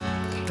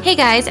Hey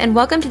guys, and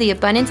welcome to the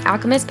Abundance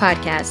Alchemist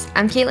podcast.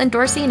 I'm Caitlin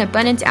Dorsey, an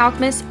abundance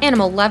alchemist,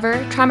 animal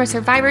lover, trauma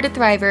survivor to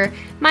thriver,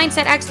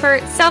 mindset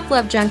expert,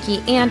 self-love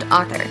junkie, and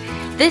author.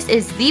 This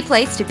is the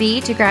place to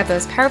be to grab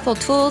those powerful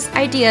tools,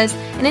 ideas,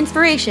 and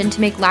inspiration to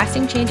make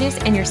lasting changes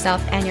in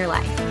yourself and your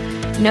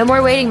life. No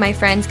more waiting, my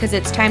friends, because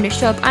it's time to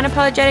show up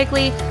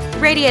unapologetically,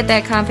 radiate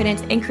that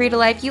confidence, and create a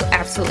life you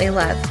absolutely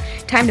love.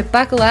 Time to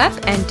buckle up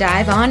and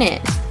dive on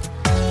in.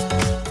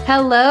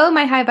 Hello,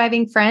 my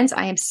high-vibing friends.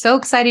 I am so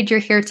excited you're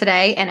here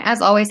today. And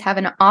as always, have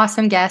an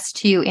awesome guest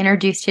to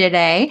introduce to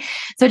today.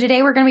 So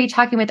today we're going to be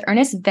talking with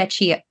Ernie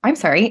Vecchio.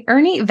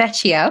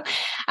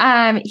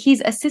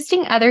 He's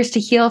assisting others to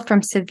heal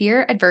from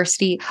severe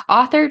adversity,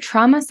 author,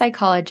 trauma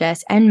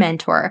psychologist, and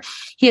mentor.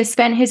 He has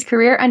spent his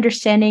career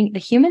understanding the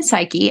human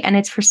psyche and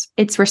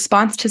its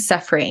response to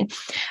suffering.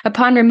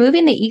 Upon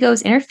removing the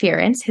ego's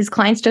interference, his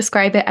clients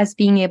describe it as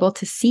being able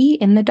to see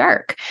in the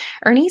dark.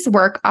 Ernie's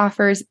work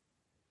offers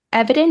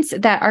evidence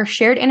that our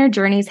shared inner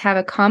journeys have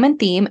a common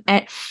theme,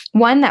 and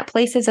one that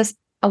places us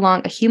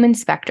along a human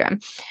spectrum.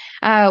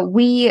 I'm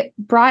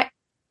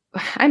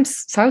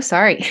so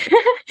sorry.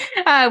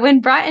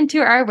 When brought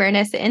into our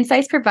awareness, the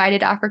insights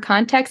provided offer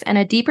context and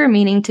a deeper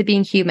meaning to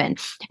being human.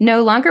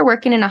 No longer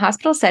working in a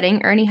hospital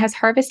setting, Ernie has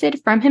harvested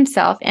from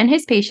himself and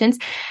his patients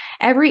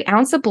every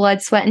ounce of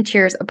blood, sweat, and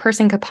tears a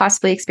person could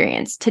possibly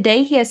experience.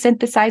 Today, he has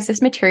synthesized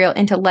this material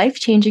into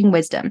life-changing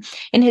wisdom.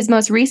 In his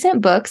most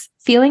recent books,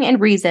 Feeling and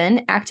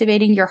Reason,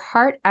 Activating Your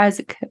Heart as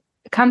a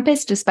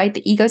Compass Despite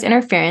the Ego's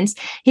Interference,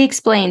 he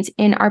explains,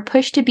 in our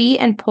push to be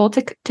and pull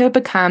to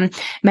become,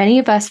 many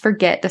of us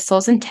forget the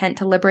soul's intent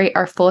to liberate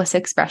our fullest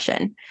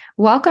expression.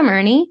 Welcome,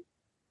 Ernie.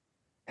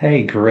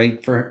 Hey,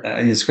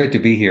 it's great to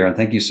be here. And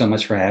thank you so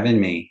much for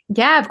having me.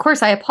 Yeah, of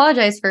course. I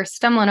apologize for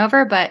stumbling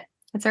over, but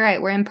it's all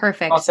right. We're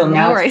imperfect. So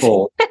no worries.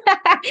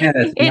 Yeah,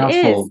 it's a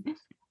mouthful.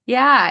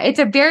 Yeah, it's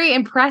a very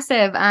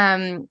impressive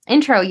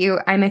intro.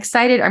 I'm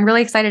excited. I'm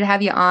really excited to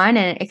have you on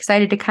and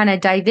excited to kind of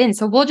dive in.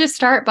 So we'll just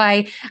start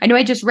by, I know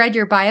I just read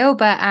your bio,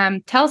 but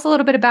tell us a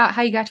little bit about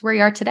how you got to where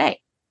you are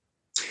today.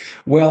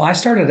 Well, I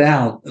started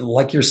out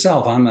like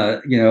yourself.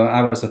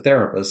 I was a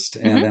therapist,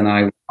 and then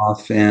I went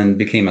off and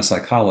became a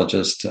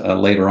psychologist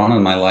later on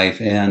in my life,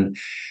 and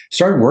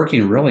started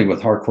working really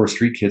with hardcore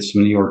street kids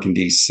from New York and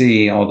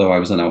DC, although I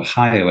was in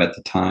Ohio at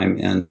the time.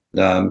 And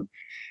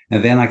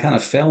then I kind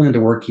of fell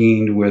into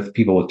working with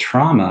people with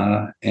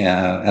trauma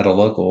at a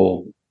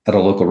local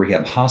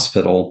rehab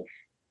hospital.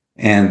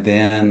 And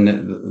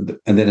then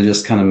it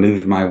just kind of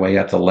moved my way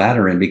up the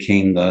ladder and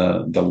became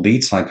the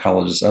lead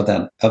psychologist of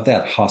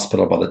that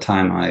hospital by the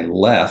time I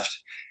left.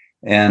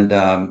 And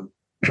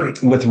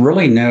with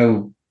really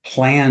no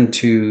plan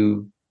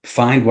to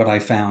find what I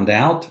found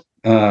out,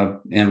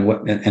 and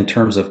what in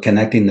terms of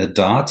connecting the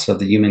dots of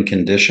the human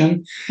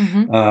condition,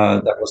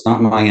 that was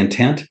not my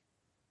intent.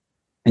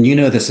 And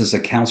this as a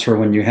counselor,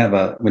 when you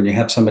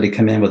have somebody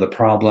come in with a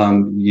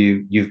problem,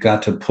 you've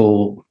got to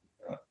pull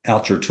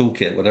out your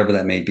toolkit, whatever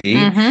that may be.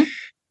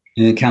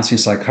 In counseling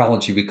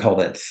psychology, we call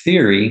that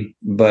theory,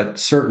 but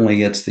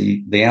certainly it's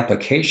the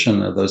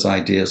application of those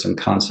ideas and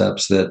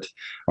concepts that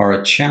are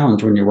a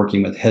challenge when you're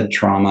working with head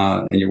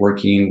trauma and you're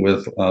working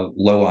with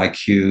low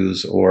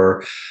IQs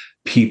or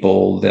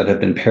people that have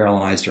been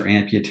paralyzed or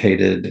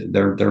amputated.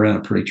 They're in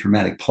a pretty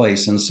traumatic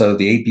place. And so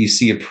the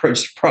ABC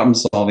approach to problem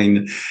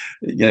solving,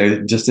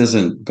 just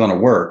isn't going to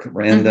work.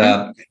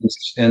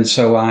 And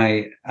so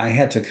I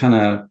had to kind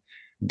of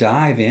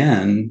dive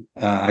in.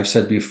 I've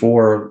said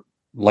before,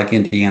 like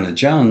Indiana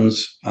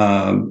Jones,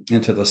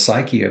 into the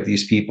psyche of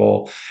these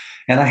people.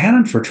 And I had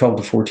them for 12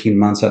 to 14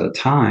 months at a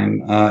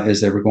time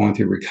as they were going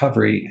through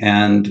recovery.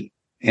 And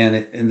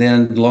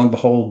then lo and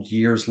behold,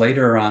 years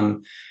later,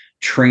 I'm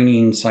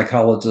training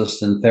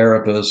psychologists and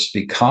therapists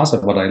because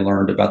of what I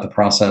learned about the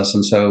process.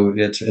 And so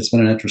it's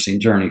been an interesting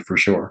journey for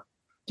sure.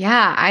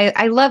 Yeah,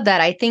 I love that.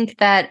 I think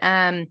that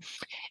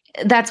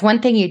that's one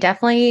thing you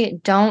definitely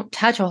don't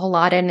touch a whole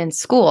lot in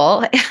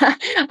school.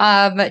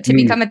 To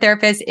become a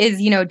therapist is,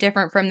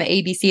 different from the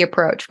ABC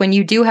approach. When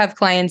you do have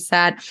clients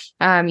that,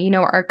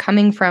 are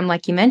coming from,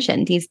 like you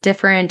mentioned, these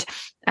different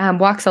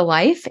walks of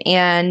life.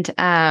 And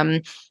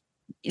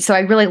so I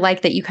really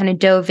like that you kind of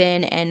dove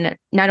in and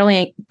not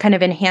only kind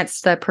of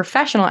enhance the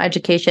professional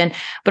education,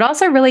 but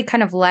also really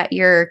kind of let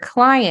your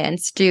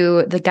clients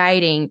do the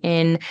guiding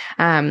in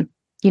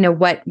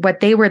what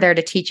they were there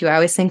to teach you. I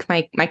always think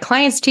my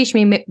clients teach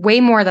me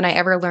way more than I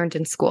ever learned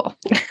in school.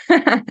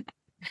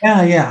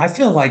 Yeah. I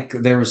feel like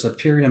there was a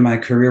period in my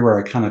career where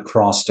I kind of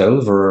crossed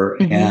over,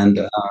 and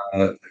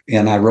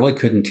I really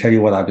couldn't tell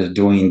you what I was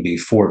doing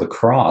before the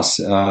cross.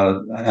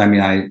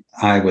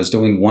 I was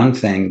doing one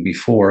thing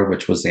before,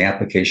 which was the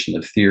application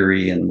of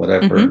theory and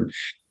whatever. And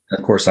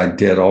of course, I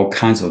did all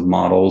kinds of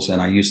models,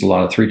 and I used a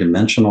lot of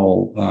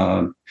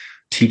three-dimensional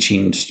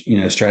teaching,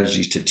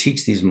 strategies to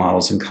teach these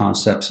models and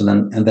concepts.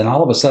 And then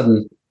all of a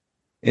sudden,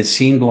 it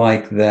seemed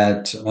like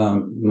that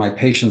my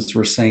patients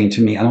were saying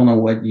to me, I don't know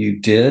what you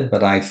did,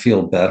 but I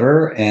feel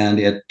better. And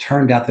it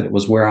turned out that it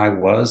was where I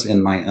was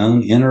in my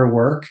own inner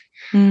work.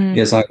 Mm.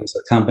 is I was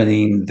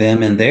accompanying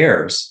them in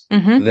theirs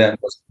Mm-hmm.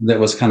 that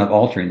was kind of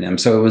altering them.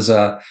 So it was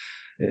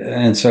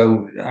and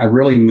so I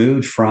really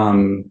moved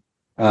from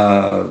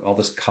all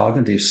this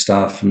cognitive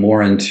stuff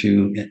more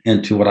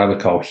into what I would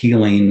call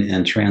healing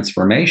and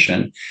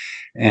transformation,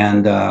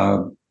 and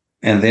uh,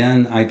 and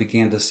then I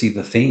began to see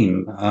the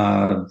theme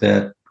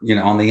that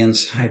on the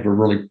inside we're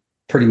really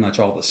pretty much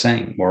all the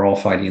same. We're all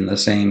fighting the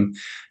same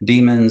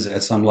demons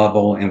at some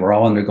level, and we're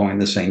all undergoing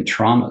the same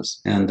traumas.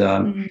 And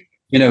Mm.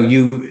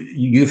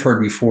 you've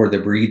heard before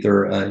that we're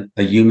either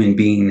a human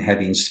being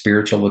having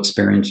spiritual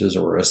experiences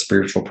or a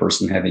spiritual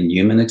person having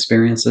human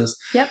experiences.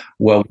 Yep.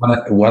 Well,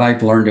 what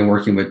I've learned in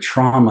working with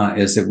trauma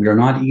is that we are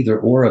not either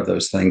or of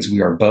those things.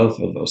 We are both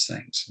of those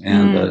things.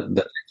 And Mm.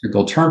 the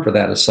technical term for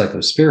that is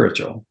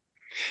psychospiritual.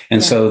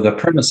 And Yeah. so the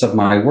premise of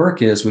my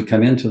work is we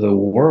come into the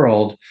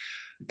world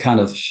kind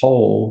of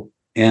whole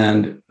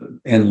and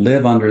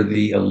live under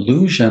the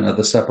illusion of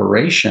the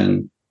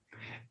separation,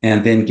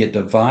 and then get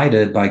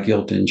divided by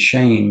guilt and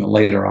shame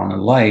later on in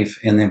life,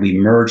 and then we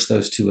merge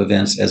those two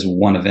events as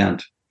one event: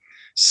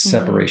 Mm-hmm.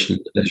 separation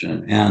and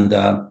division.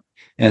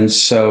 And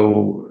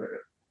so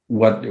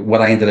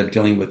what I ended up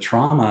dealing with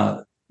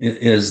trauma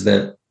is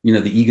that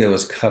the ego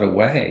is cut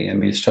away. I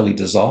mean, it's totally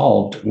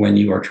dissolved when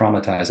you are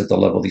traumatized at the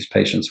level these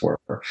patients were.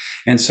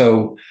 And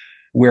so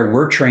where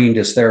we're trained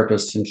as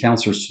therapists and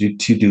counselors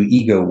to do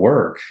ego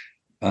work,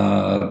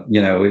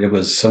 it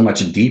was so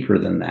much deeper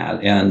than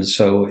that. And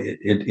so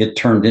it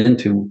turned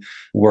into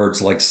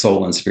words like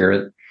soul and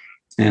spirit,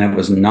 and it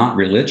was not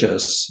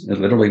religious. It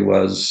literally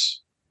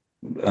was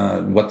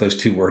what those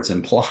two words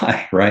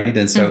imply, right?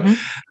 And so Mm-hmm.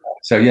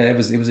 so yeah, it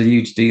was a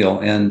huge deal,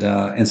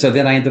 and so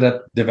then I ended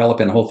up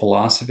developing a whole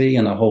philosophy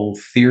and a whole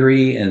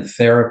theory and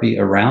therapy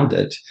around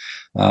it,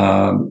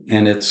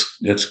 and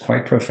it's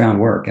quite profound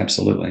work,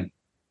 absolutely.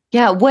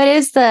 Yeah. What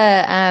is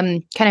the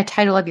kind of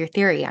title of your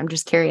theory? I'm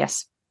just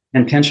curious.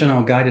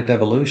 Intentional guided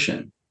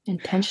evolution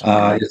Intentional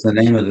guide. is the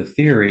name of the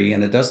theory,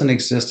 and it doesn't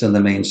exist in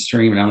the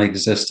mainstream. It only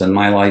exists in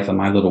my life and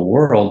my little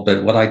world.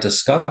 But what I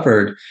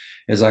discovered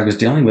as I was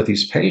dealing with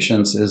these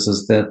patients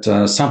is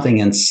that something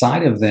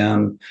inside of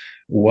them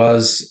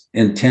was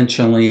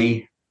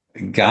intentionally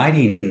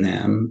guiding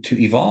them to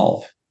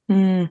evolve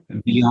Mm.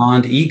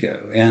 beyond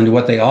ego. And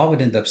what they all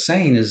would end up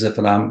saying is, if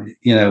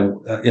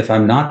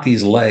I'm not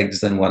these legs,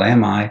 then what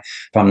am I?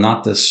 If I'm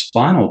not this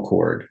spinal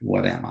cord,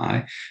 what am I?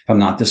 If I'm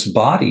not this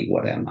body,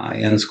 what am I?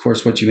 And of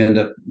course, what you end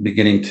up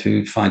beginning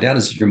to find out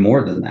is you're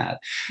more than that.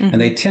 And Mm-hmm.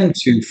 they tend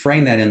to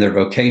frame that in their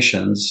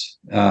vocations,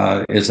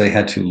 as they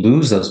had to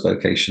lose those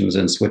vocations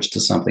and switch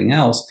to something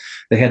else.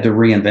 They had to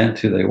reinvent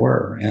who they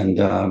were.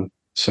 And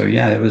so,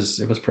 yeah, it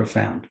was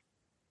profound.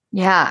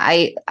 Yeah,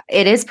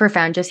 it is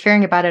profound. Just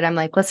hearing about it, I'm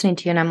like listening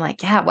to you and I'm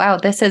like, yeah, wow,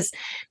 this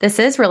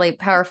is really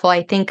powerful.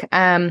 I think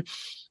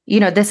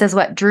this is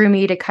what drew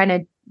me to kind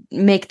of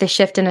make the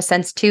shift in a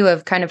sense too,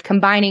 of kind of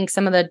combining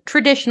some of the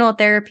traditional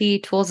therapy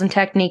tools and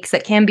techniques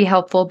that can be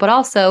helpful, but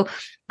also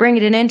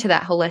bringing it into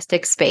that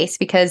holistic space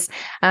because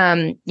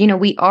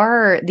we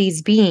are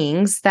these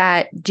beings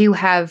that do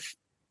have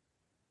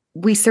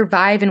we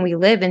survive and we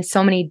live in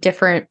so many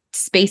different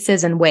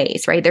spaces and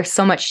ways, right? There's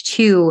so much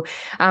to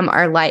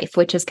our life,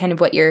 which is kind of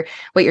what you're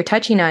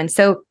touching on.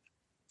 So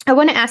I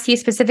want to ask you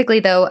specifically,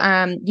 though.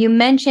 You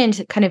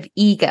mentioned kind of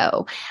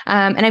ego,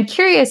 and I'm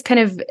curious, kind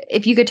of,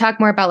 if you could talk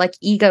more about like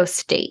ego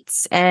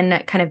states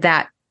and kind of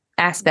that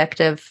aspect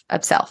of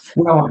self.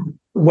 Well,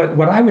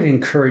 what I would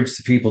encourage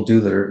the people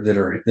do that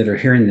are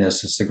hearing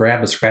this is to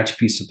grab a scratch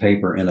piece of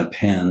paper and a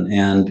pen,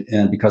 and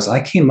because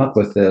I came up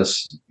with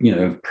this,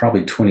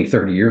 probably 20,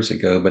 30 years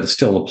ago, but it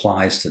still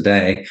applies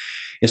today,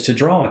 is to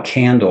draw a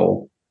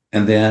candle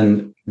and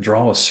then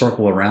draw a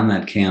circle around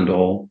that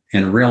candle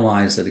and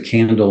realize that a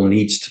candle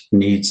needs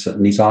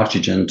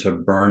oxygen to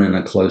burn in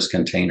a closed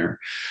container.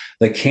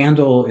 The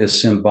candle is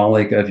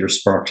symbolic of your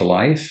spark to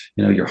life.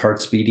 Your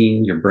heart's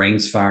beating, your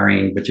brain's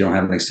firing, but you don't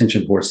have an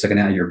extension cord sticking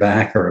out of your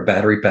back or a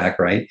battery pack,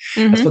 right?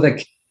 That's what Mm-hmm. that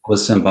candle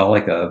was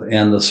symbolic of.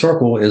 And the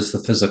circle is the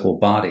physical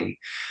body.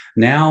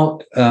 Now,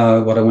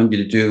 what I want you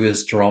to do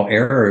is draw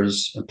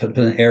arrows, put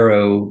an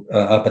arrow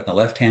up at the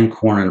left-hand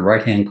corner and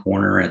right-hand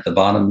corner, and at the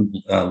bottom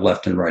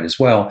left and right as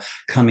well,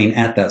 coming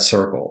at that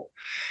circle.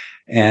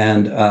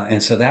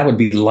 And so that would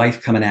be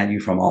life coming at you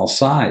from all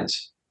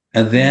sides.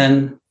 And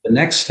then the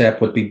next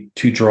step would be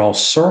to draw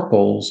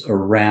circles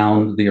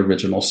around the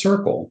original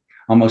circle,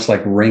 almost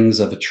like rings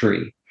of a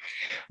tree.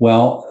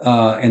 Well,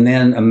 and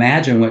then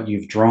imagine what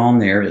you've drawn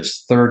there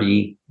is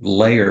 30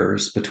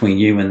 layers between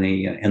you and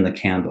the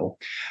candle.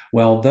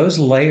 Well, those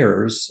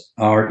layers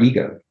are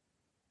ego.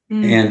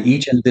 Mm. And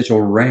each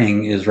individual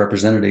ring is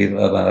representative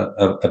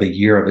of a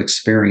year of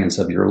experience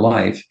of your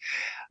life.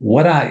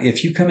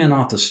 If you come in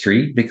off the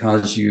street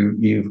because you're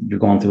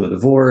going through a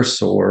divorce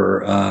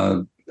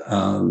or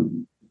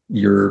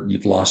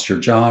you've lost your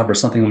job or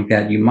something like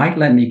that, you might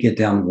let me get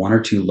down one or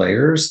two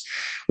layers,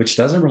 which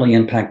doesn't really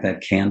impact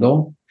that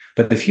candle.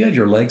 But if you had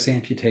your legs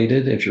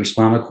amputated, if your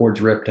spinal cord's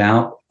ripped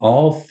out,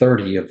 all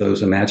 30 of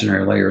those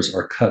imaginary layers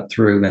are cut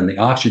through and the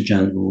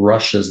oxygen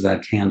rushes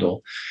that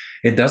candle.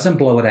 It doesn't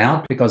blow it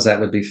out because that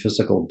would be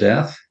physical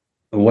death.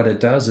 What it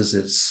does is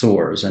it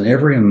soars, and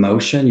every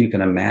emotion you can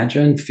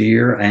imagine,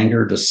 fear,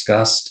 anger,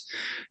 disgust,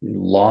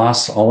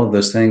 loss, all of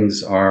those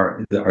things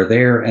are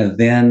there, and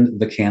then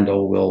the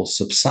candle will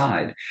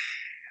subside.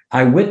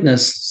 I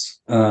witnessed,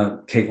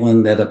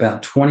 Caitlin, that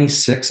about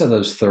 26 of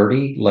those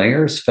 30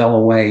 layers fell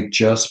away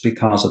just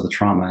because of the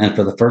trauma. And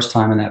for the first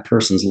time in that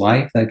person's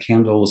life, that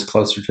candle was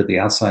closer to the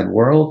outside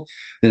world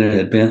than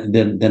it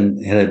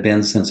had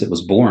been since it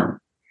was born.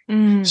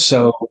 Mm.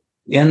 So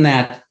in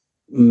that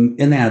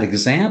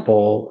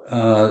example,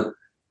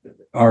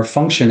 our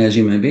function as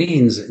human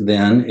beings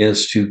then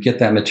is to get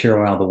that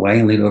material out of the way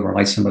and leave it over and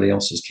light somebody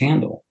else's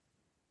candle.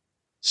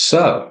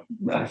 So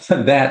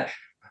that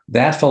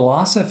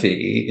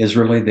philosophy is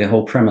really the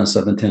whole premise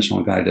of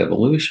intentional guided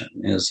evolution,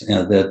 is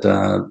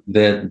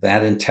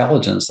that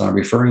intelligence that I'm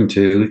referring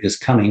to is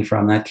coming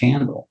from that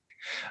candle,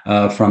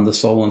 from the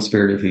soul and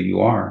spirit of who you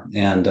are.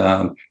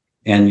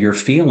 And your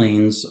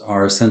feelings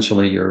are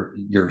essentially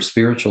your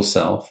spiritual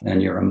self,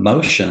 and your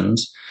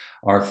emotions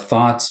are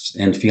thoughts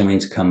and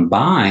feelings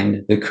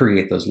combined that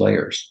create those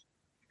layers.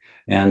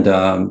 And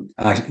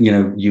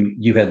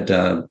you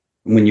had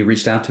when you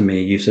reached out to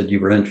me, you said you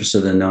were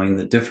interested in knowing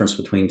the difference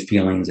between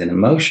feelings and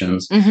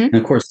emotions. Mm-hmm. And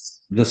of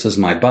course, this is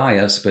my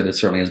bias, but it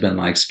certainly has been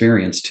my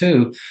experience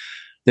too,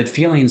 that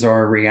feelings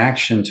are a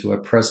reaction to a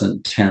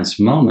present tense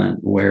moment,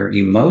 where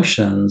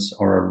emotions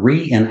are a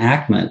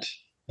reenactment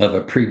of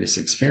a previous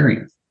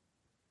experience.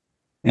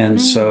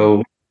 And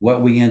so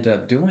what we end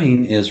up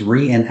doing is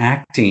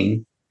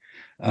reenacting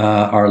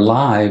our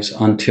lives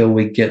until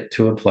we get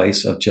to a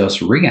place of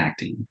just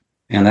reacting,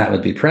 and that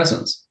would be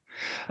presence.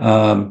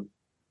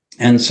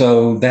 And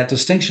so that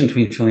distinction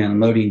between feeling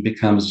and emoting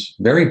becomes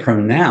very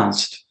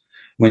pronounced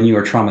when you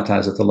are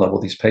traumatized at the level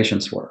these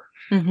patients were.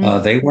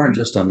 Mm-hmm. They weren't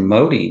just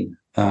emoting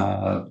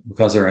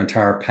because their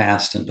entire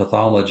past and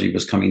pathology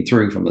was coming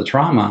through from the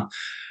trauma.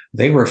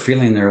 They were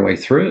feeling their way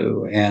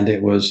through, and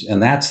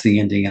that's the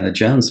Indiana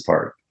Jones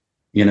part.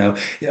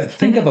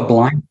 Think of a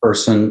blind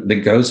person that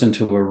goes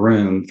into a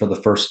room for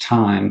the first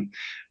time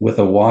with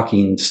a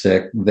walking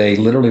stick. They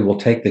literally will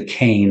take the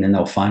cane and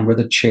they'll find where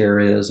the chair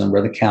is and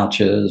where the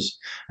couch is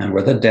and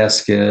where the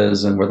desk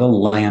is and where the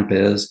lamp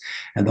is,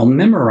 and they'll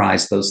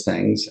memorize those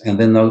things. And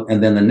then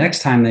the next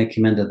time they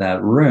come into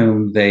that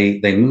room, they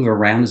move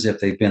around as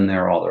if they've been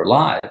there all their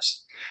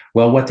lives.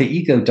 Well, what the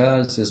ego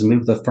does is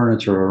move the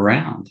furniture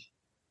around.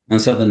 And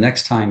so the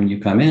next time you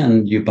come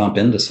in, you bump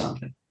into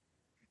something.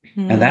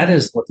 And that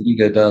is what the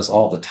ego does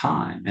all the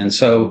time. And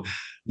so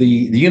the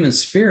human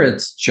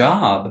spirit's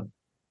job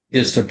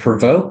is to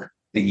provoke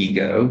the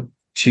ego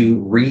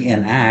to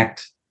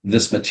reenact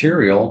this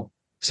material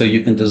so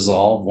you can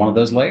dissolve one of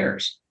those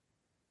layers.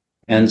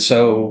 And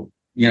so,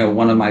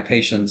 one of my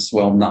patients,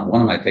 well, not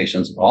one of my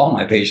patients, all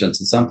my patients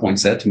at some point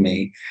said to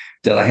me,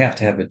 did I have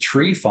to have a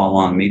tree fall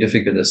on me to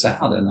figure this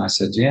out? And I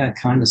said, yeah,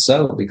 kind of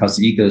so, because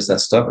the ego is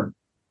that stubborn.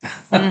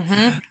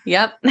 Mm-hmm.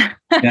 Yep.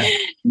 Yeah,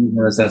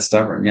 ego is that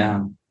stubborn.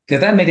 Yeah. If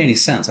that made any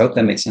sense, I hope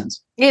that made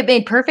sense. It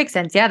made perfect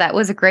sense. Yeah, that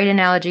was a great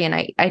analogy. And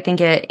I think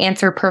it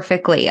answered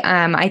perfectly.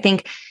 I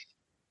think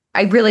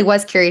I really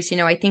was curious.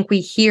 I think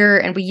we hear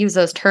and we use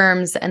those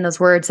terms and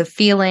those words of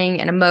feeling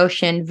and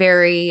emotion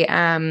very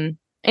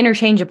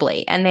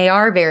interchangeably, and they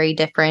are very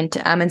different.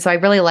 And so I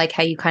really like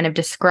how you kind of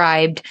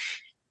described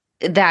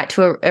that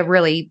to a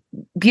really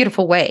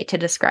beautiful way to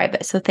describe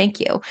it. So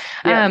thank you.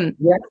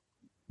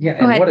 Yeah,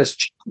 and what has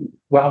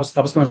I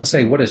was going to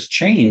say what has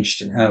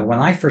changed when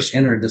I first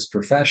entered this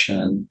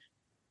profession.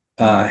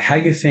 How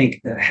you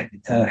think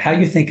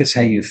is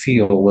how you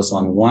feel was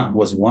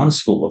one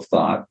school of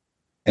thought,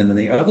 and then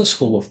the other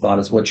school of thought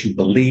is what you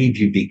believe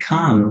you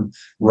become,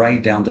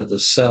 right down to the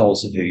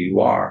cells of who you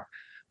are.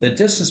 The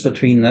distance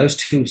between those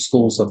two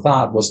schools of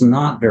thought was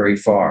not very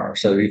far.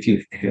 So if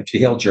you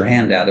held your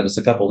hand out, it was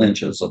a couple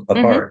inches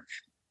apart.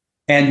 Mm-hmm.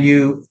 And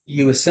you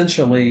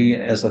essentially,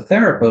 as a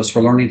therapist,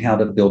 were learning how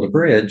to build a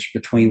bridge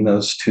between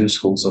those two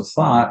schools of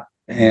thought,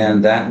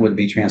 and that would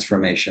be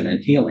transformation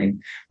and healing.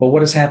 But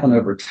what has happened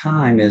over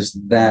time is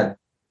that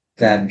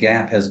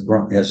gap has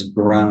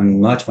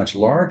grown much, much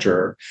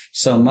larger,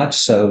 so much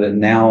so that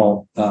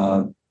now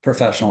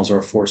professionals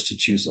are forced to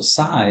choose a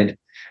side,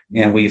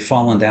 and we've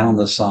fallen down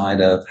the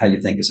side of how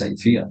you think is how you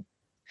feel.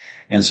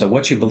 And so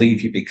what you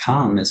believe you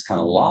become is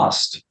kind of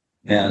lost.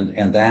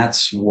 And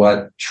that's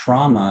what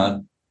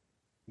trauma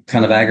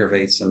kind of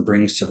aggravates and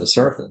brings to the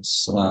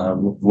surface.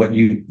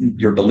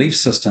 Your belief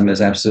system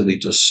is absolutely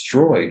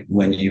destroyed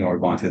when you are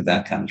going through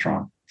that kind of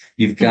trauma.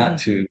 You've got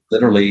to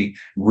literally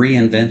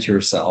reinvent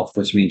yourself,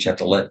 which means you have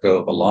to let go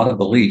of a lot of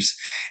beliefs,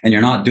 and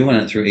you're not doing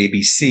it through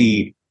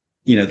ABC,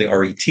 the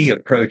RET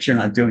approach. You're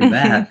not doing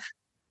that.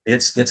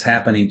 It's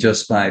happening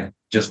just by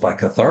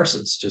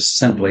catharsis, just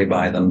simply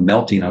by the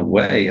melting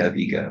away of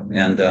ego.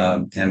 And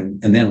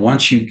then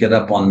once you get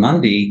up on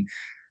Monday,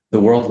 the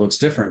world looks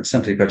different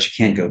simply because you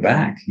can't go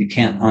back. You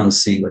can't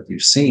unsee what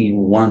you've seen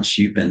once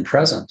you've been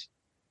present.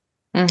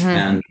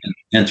 Mm-hmm.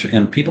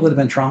 And people that have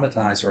been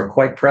traumatized are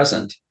quite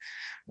present,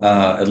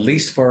 at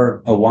least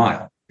for a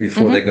while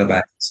before they go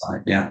back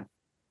inside. Yeah.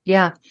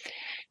 Yeah.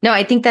 No,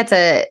 I think that's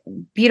a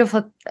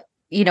beautiful,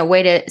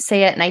 way to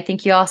say it. And I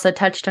think you also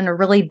touched on a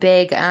really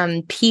big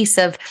piece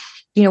of,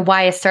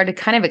 why I started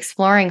kind of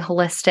exploring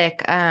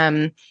holistic,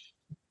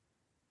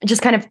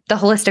 just kind of the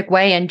holistic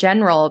way in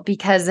general,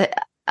 because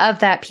of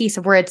that piece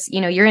of where it's,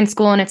 you're in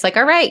school and it's like,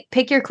 all right,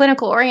 pick your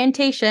clinical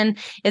orientation.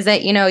 Is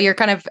that, you're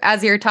kind of,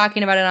 as you're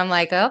talking about it, I'm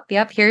like, oh,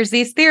 yep, here's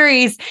these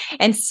theories.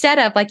 Instead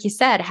of, like you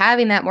said,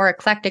 having that more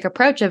eclectic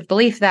approach of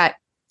belief that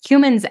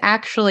humans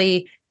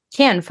actually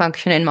can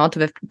function in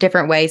multiple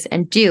different ways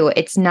and do.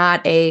 It's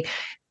not a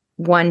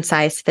one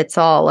size fits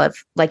all of,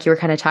 like you were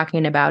kind of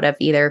talking about, of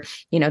either,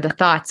 the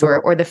thoughts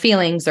or the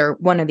feelings or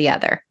one or the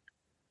other.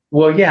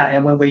 Well, yeah.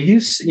 And when they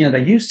used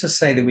to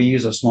say that we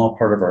use a small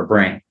part of our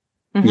brain,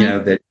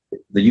 that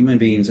the human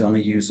beings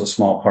only use a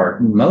small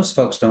part. Most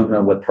folks don't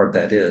know what part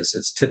that is.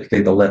 It's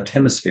typically the left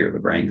hemisphere of the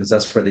brain, because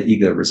that's where the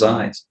ego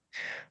resides.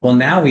 Well,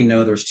 now we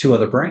know there's two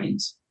other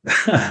brains.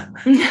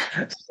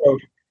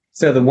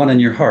 So the one in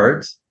your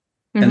heart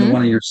and the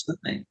one in your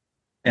stomach.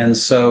 And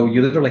so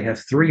you literally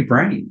have three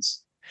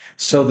brains.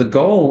 So the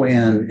goal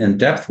in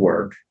depth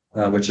work,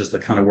 which is the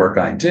kind of work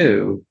I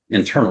do,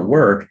 internal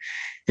work,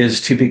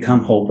 is to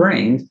become whole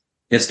brained.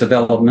 It's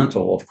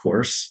developmental, of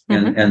course,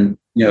 and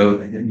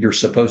you're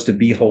supposed to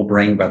be whole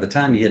brain by the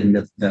time you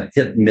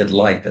hit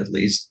midlife, at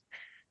least.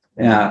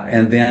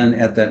 And then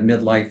at that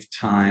midlife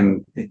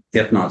time,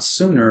 if not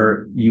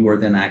sooner, you are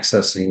then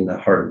accessing the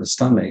heart and the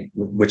stomach,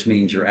 which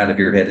means you're out of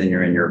your head and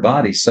you're in your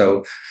body.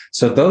 So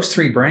those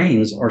three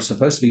brains are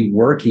supposed to be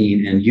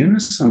working in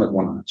unison with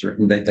one another.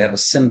 And they have a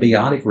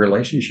symbiotic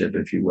relationship,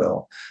 if you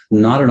will,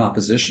 not an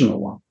oppositional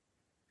one.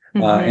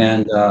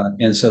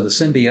 And so the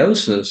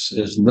symbiosis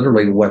is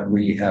literally what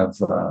we have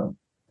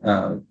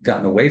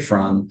gotten away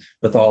from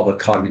with all the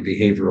cognitive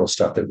behavioral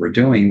stuff that we're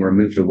doing. We're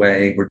moved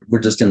away. We're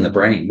just in the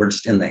brain. We're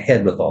just in the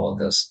head with all of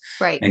this.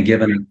 Right. And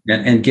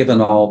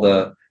given all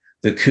the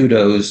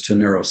kudos to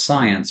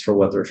neuroscience for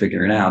what they're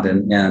figuring out.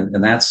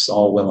 And that's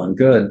all well and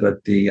good.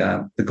 But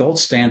the gold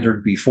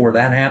standard before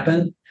that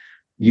happened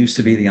used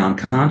to be the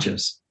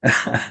unconscious.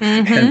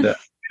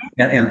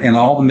 And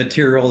all the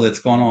material that's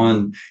gone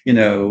on,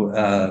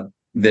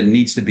 that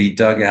needs to be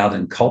dug out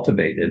and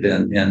cultivated.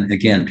 And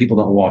again, people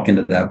don't walk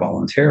into that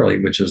voluntarily,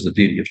 which is the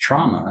beauty of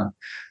trauma.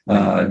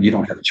 You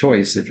don't have a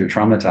choice. If you're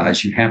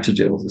traumatized, you have to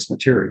deal with this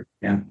material.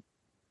 Yeah.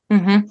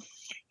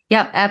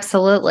 Yep,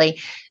 absolutely.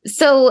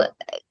 So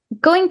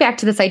going back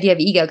to this idea of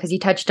ego, because you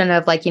touched on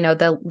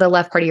the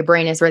left part of your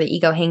brain is where the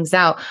ego hangs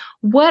out.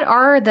 What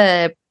are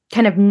the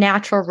kind of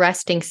natural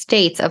resting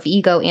states of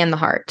ego and the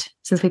heart,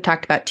 since we've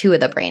talked about two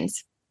of the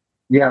brains?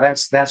 Yeah,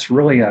 that's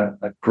really a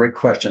great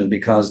question,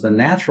 because the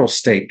natural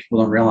state, people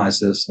don't realize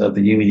this, of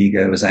the human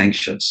ego is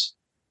anxious.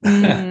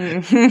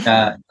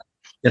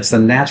 It's the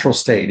natural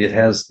state. It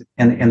has,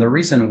 and the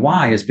reason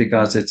why is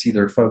because it's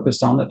either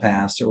focused on the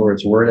past or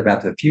it's worried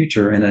about the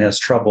future, and it has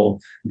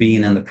trouble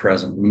being in the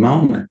present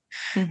moment.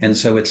 And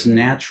so its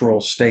natural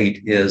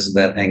state is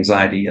that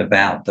anxiety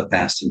about the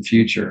past and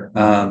future.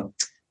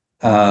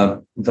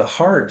 The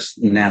heart's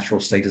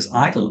natural state is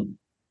idling.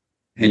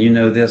 And you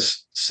know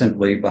this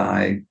simply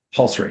by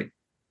pulse rate.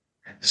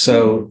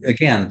 So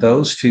again,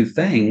 those two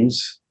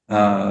things,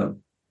 are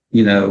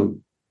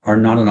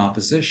not in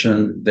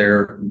opposition.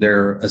 They're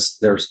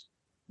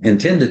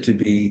intended to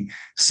be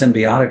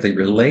symbiotically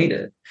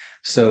related.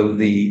 So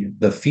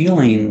the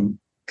feeling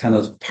kind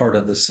of part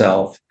of the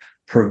self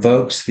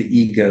provokes the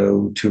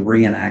ego to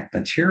reenact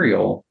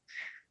material,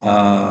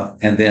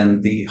 and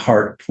then the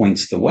heart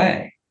points the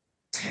way.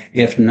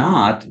 If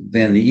not,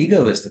 then the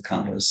ego is the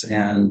compass,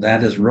 and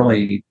that is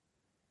really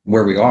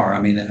where we are.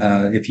 I mean,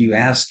 if you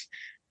ask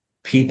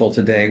people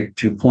today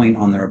to point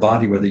on their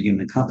body where the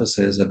human compass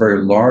is, a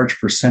very large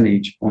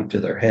percentage point to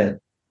their head.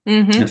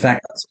 In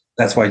fact,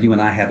 that's why you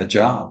and I have a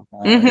job,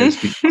 is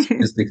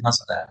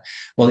because of that.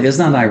 Well,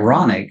 isn't that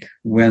ironic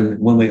when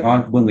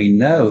we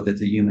know that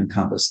the human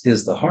compass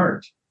is the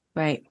heart?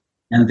 Right.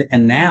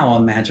 And now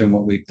imagine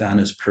what we've done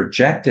is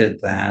projected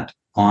that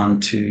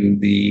onto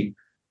the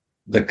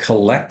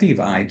collective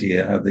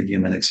idea of the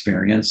human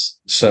experience.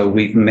 So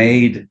we've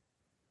made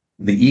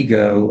the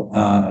ego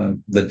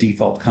the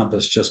default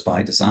compass just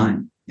by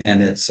design,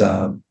 and it's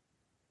a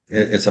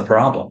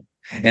problem.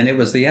 And it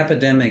was the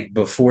epidemic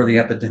before the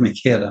epidemic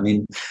hit. I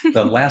mean,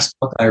 the last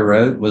book I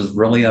wrote was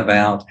really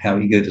about how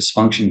ego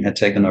dysfunction had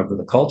taken over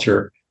the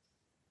culture,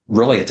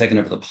 really had taken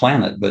over the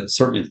planet, but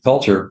certainly the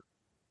culture.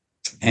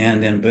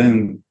 And then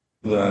boom,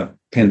 the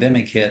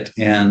pandemic hit,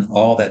 and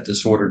all that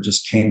disorder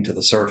just came to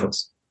the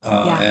surface.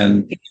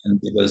 And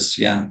it was,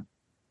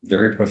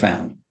 very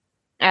profound.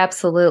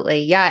 Absolutely.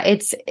 Yeah.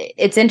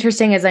 It's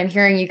interesting as I'm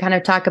hearing you kind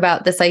of talk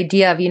about this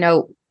idea of,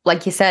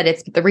 like you said,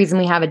 it's the reason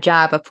we have a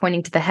job of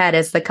pointing to the head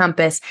as the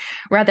compass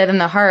rather than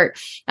the heart.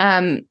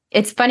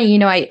 It's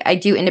funny, I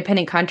do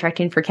independent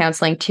contracting for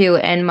counseling too,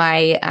 and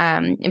my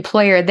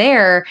employer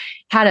there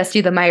had us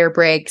do the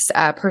Myers-Briggs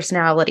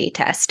personality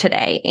test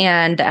today,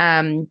 and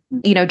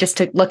just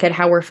to look at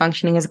how we're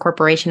functioning as a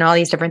corporation, all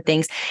these different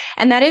things,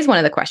 and that is one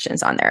of the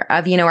questions on there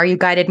of, are you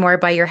guided more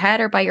by your head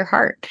or by your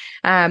heart?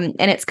 And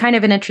it's kind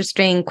of an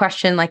interesting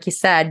question, like you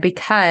said,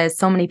 because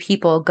so many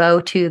people go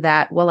to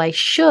that. Well, I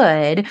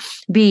should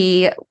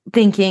be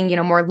thinking,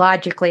 more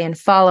logically and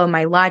follow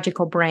my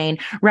logical brain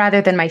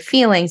rather than my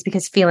feelings,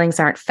 because feelings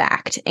aren't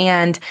fact.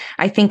 And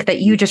I think that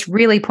you just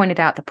really pointed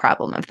out the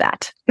problem of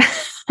that.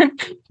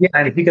 Yeah,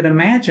 and if you could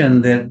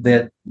imagine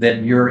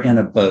that you're in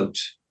a boat,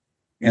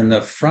 and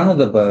the front of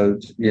the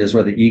boat is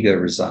where the ego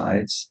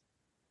resides,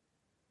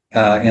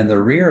 and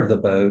the rear of the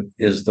boat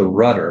is the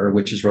rudder,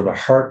 which is where the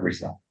heart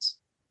resides.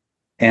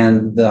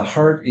 And the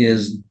heart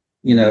is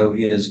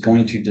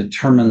going to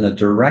determine the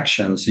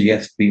direction. So you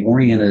have to be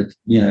oriented,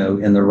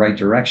 in the right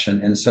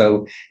direction. And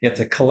so if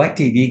the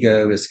collective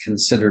ego is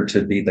considered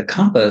to be the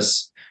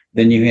compass,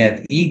 then you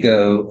have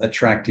ego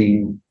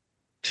attracting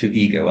to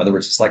ego. In other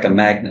words, it's like a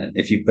magnet.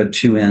 If you put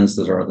two ends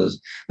that are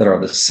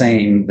the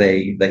same,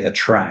 they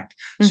attract.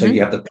 Mm-hmm. So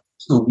you have the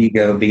personal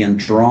ego being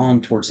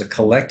drawn towards the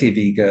collective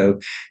ego,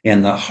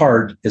 and the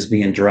heart is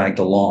being dragged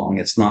along.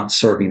 It's not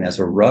serving as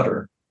a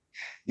rudder.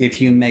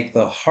 If you make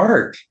the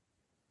heart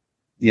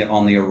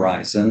on the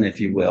horizon,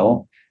 if you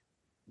will,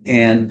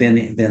 and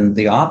then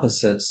the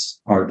opposites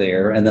are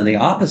there, and then the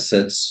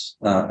opposites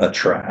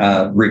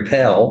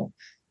repel,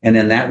 and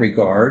in that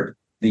regard,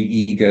 the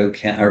ego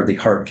the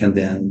heart can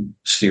then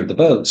steer the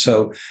boat.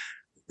 So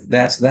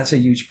that's a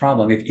huge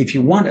problem. If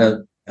you want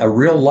a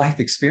real life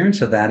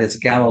experience of that, it's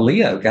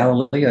Galileo.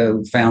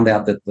 Galileo found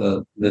out that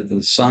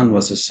the sun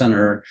was the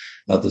center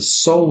of the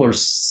solar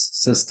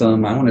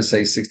system. I want to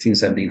say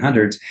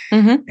 1700s,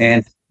 mm-hmm.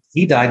 And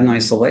he died in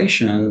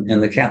isolation,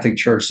 and the Catholic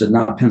Church did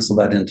not pencil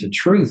that into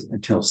truth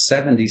until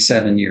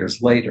 77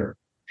 years later.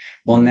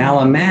 Well,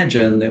 now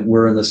imagine that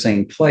we're in the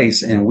same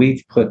place, and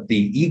we've put the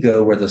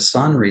ego where the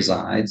sun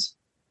resides,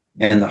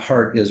 and the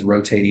heart is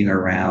rotating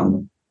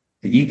around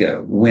the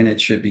ego, when it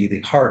should be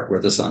the heart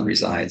where the sun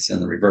resides, in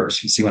the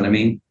reverse. You see what I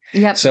mean?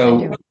 Yep.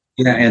 So,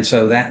 and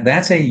so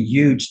that's a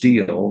huge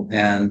deal,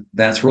 and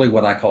that's really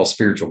what I call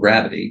spiritual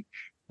gravity.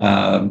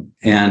 And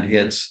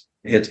it's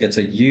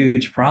a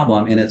huge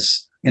problem, and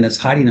it's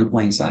hiding in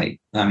plain sight.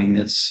 I mean,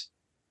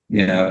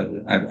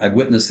 I've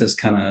witnessed this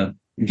kind of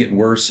get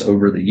worse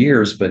over the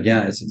years, but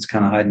yeah, it's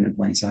kind of hiding in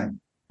plain sight.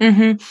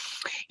 Mm-hmm.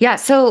 Yeah.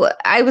 So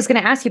I was going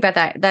to ask you about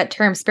that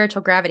term,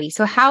 spiritual gravity.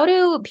 So how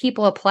do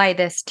people apply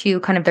this to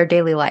kind of their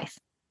daily life?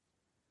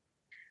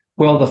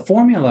 Well, the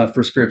formula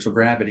for spiritual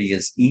gravity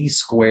is E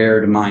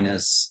squared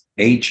minus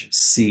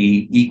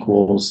HC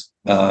equals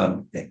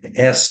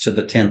S to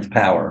the 10th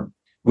power,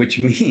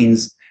 which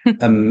means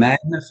a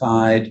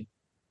magnified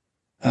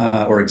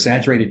or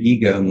exaggerated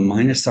ego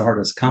minus the heart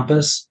as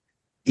compass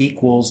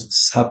equals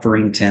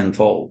suffering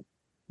tenfold.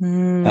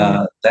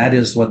 That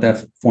is what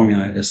that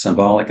formula is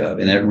symbolic of,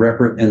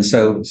 and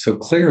so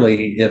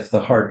clearly, if the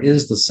heart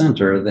is the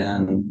center,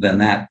 then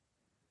that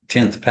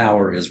 10th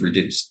power is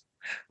reduced,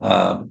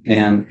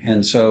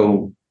 and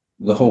so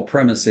the whole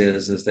premise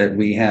is that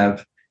we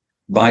have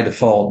by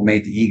default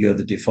made the ego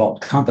the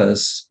default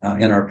compass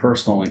in our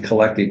personal and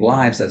collective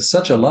lives at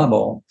such a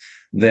level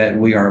that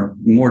we are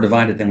more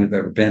divided than we've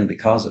ever been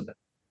because of it.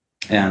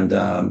 And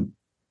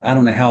I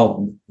don't know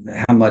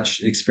how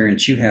much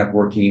experience you have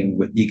working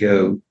with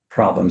ego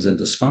problems and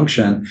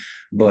dysfunction,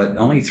 but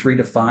only 3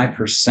 to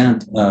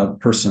 5% of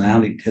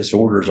personality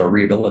disorders are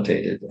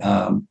rehabilitated.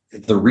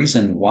 The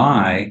reason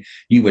why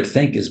you would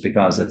think is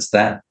because it's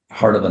that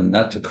hard of a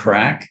nut to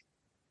crack.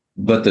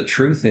 But the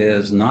truth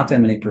is, not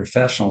that many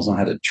professionals know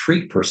how to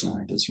treat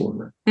personality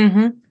disorder.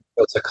 Mm-hmm.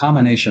 So it's a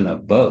combination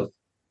of both.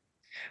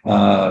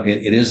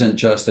 It isn't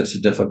just it's a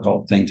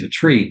difficult thing to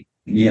treat.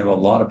 You have a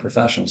lot of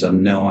professionals have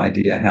no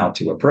idea how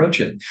to approach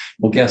it.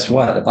 Well, guess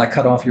what? If I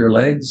cut off your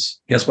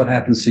legs, guess what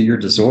happens to your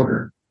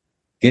disorder?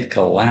 It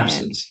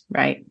collapses.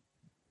 Right.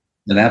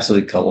 It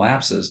absolutely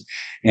collapses,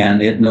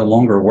 and it no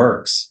longer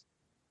works.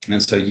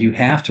 And so you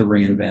have to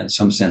reinvent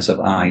some sense of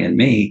I and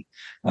me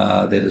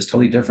that is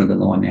totally different than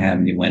the one you had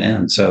when you went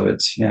in. So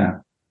it's,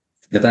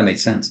 if that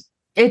makes sense.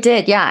 It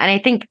did. Yeah. And I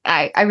think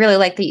I really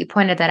like that you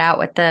pointed that out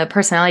with the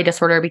personality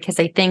disorder, because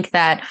I think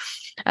that,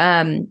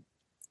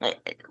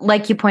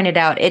 like you pointed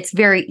out, it's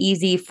very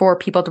easy for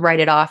people to write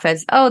it off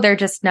as, oh, they're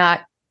just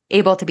not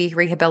able to be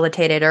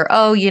rehabilitated, or,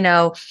 oh,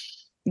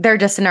 they're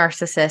just a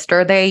narcissist,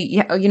 or they,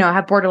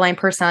 have borderline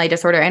personality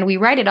disorder. And we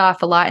write it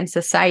off a lot in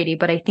society.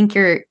 But I think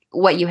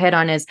what you hit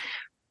on is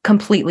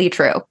completely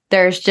true.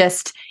 There's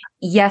just,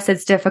 yes,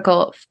 it's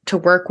difficult to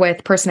work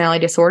with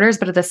personality disorders,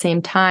 but at the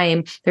same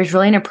time, there's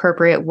really an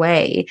appropriate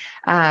way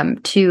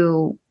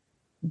to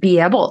be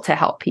able to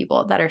help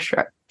people that are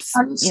struggling.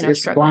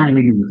 It's blind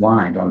leading the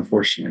blind,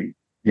 unfortunately.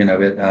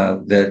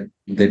 That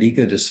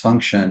ego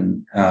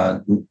dysfunction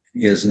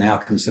is now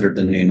considered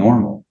the new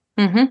normal,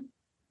 mm-hmm.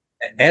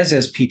 as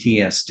is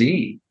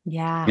PTSD.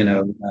 Yeah. You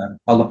know,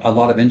 a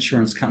lot of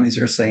insurance companies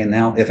are saying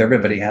now, if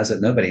everybody has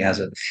it, nobody has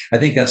it. I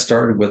think that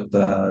started with,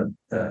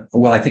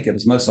 well, I think it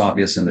was most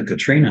obvious in the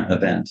Katrina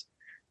event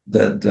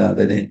that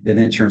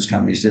insurance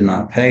companies did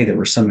not pay. There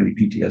were so many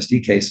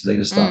PTSD cases, they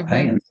just stopped Hmm.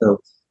 paying.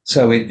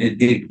 So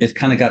it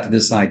kind of got to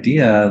this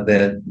idea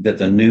that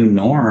the new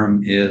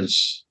norm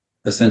is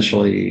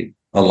essentially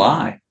a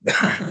lie,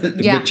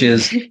 Yeah. which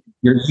is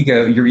your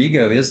ego. Your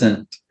ego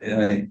isn't.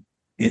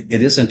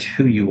 It isn't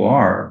who you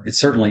are. It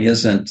certainly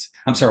isn't.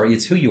 I'm sorry,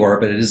 it's who you are,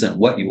 but it isn't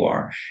what you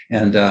are.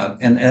 And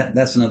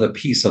that's another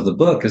piece of the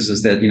book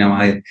is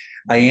that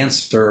I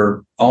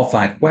answer all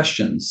five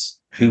questions: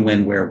 who,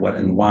 when, where, what,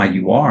 and why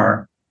you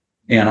are.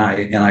 And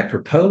I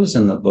propose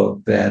in the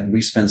book that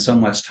we spend so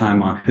much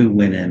time on who,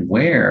 when, and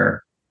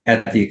where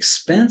at the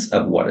expense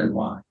of what and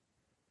why.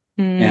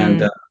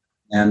 And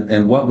Mm.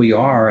 and what we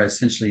are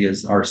essentially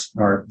is our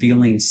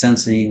feeling,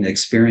 sensing,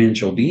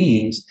 experiential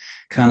beings,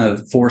 kind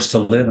of forced to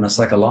live in a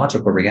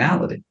psychological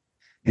reality.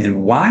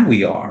 And why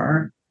we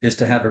are is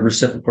to have a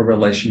reciprocal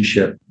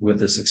relationship with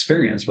this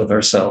experience, with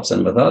ourselves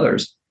and with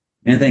others.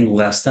 Anything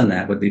less than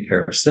that would be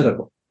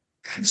parasitical.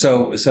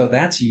 So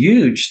that's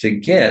huge to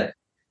get.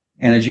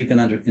 And as you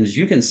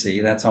can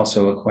see, that's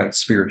also a quite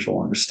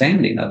spiritual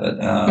understanding of it.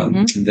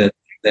 Hmm.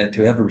 That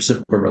to have a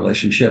reciprocal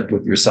relationship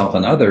with yourself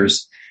and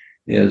others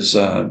is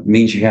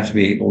means you have to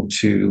be able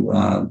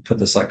to put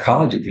the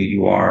psychology of who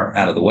you are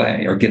out of the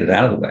way, or get it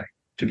out of the way,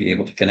 to be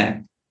able to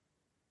connect.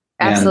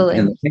 And Absolutely.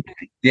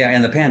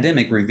 and the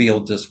pandemic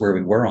revealed just where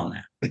we were on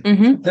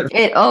Hmm. that.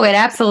 It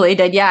absolutely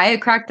did. Yeah, I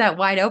cracked that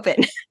wide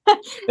open.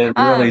 It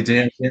really um,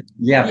 did.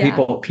 Yeah, yeah.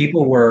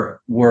 people were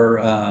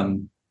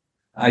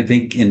I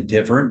think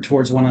indifferent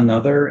towards one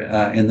another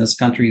in this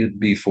country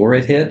before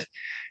it hit,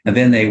 and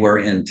then they were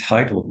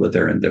entitled with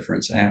their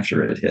indifference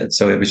after it hit.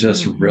 So it was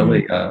just Hmm.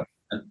 really a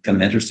kind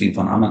of interesting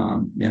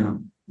phenomenon.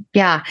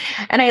 Yeah.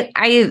 And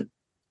I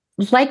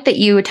like that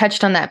you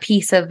touched on that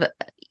piece of,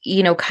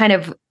 kind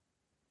of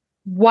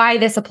why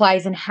this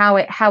applies and how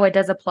it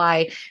does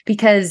apply,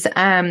 because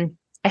I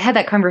had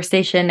that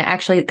conversation,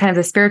 actually, kind of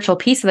the spiritual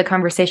piece of the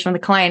conversation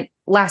with the client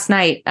last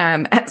night,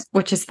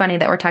 which is funny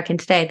that we're talking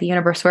today. The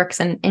universe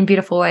works in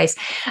beautiful ways.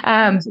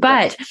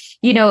 But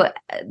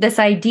this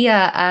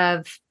idea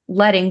of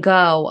letting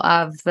go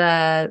of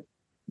the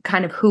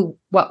kind of who,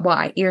 what,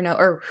 why,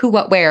 or who,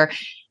 what, where,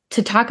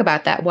 to talk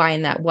about that why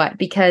and that what,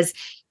 because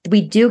we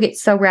do get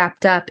so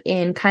wrapped up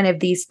in kind of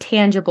these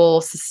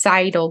tangible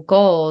societal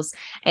goals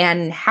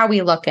and how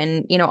we look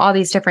and, all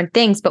these different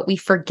things, but we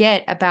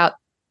forget about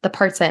the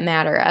parts that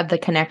matter, of the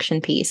connection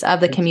piece,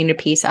 of the community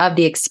piece, of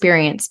the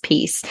experience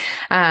piece.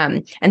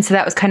 And so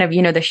that was kind of,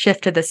 the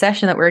shift of the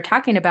session that we were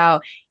talking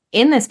about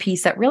in this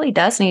piece that really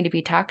does need to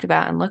be talked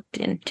about and looked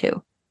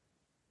into.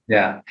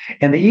 Yeah.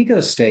 And the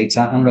ego states,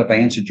 I don't know if I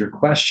answered your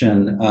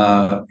question,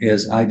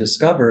 is I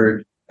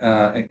discovered,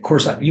 of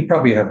course, you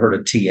probably have heard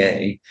of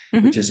TA,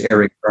 which Hmm. is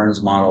Eric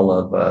Byrne's model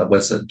of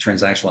what's a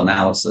transactional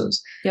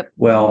analysis. Yep.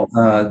 Well,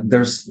 uh,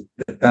 this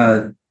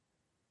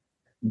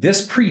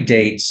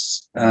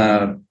predates,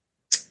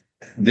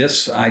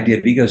 this idea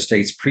of ego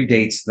states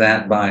predates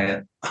that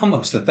by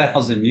almost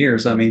 1,000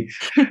 years. I mean,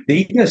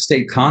 the ego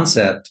state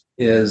concept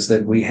is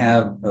that we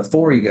have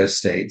four ego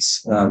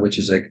states, which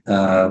is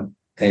a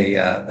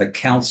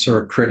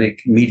counselor,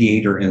 critic,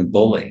 mediator, and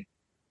bully.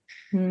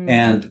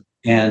 Mm.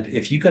 And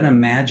if you can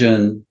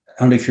imagine, I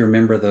don't know if you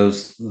remember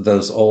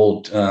those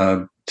old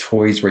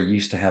toys where you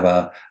used to have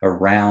a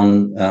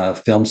round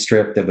film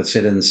strip that would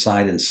sit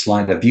inside and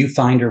slide, a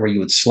viewfinder where you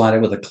would slide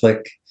it with a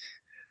click.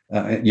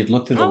 You'd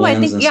look through the Oh, I lens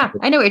think, and yeah,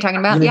 I know what you're talking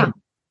about. Yeah.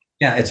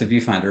 yeah, it's a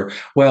viewfinder.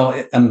 Well,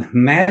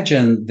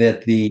 imagine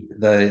that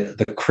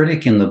the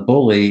critic and the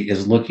bully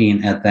is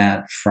looking at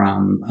that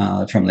from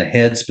the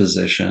head's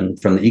position,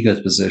 from the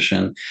ego's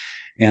position,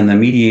 and the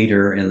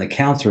mediator and the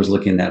counselor is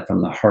looking at that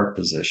from the heart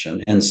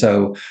position.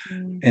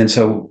 Mm. And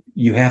so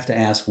you have to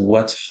ask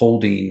what's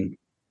holding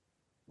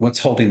the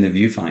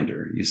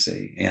viewfinder, you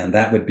see, and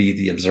that would be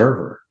the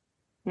observer.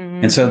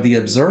 And so the Mhm.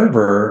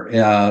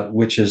 observer,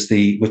 which is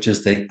the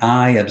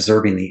I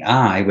observing the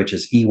I, which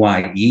is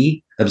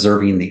EYE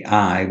observing the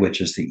I, which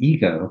is the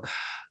ego,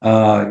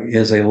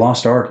 is a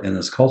lost art in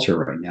this culture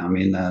right now.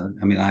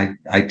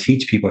 I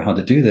teach people how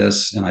to do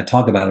this, and I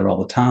talk about it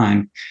all the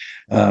time.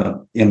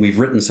 And we've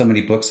written so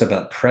many books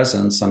about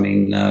presence. I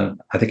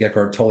think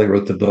Eckhart Tolle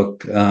wrote the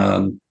book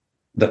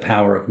 "The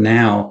Power of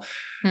Now,"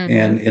 Mhm.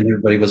 and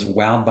everybody was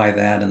wowed by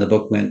that, and the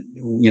book went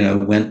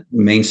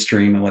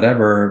mainstream and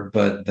whatever.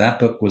 But that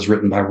book was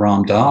written by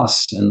Ram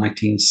Dass in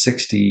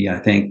 1960, I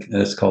think.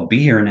 It's called "Be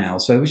Here Now,"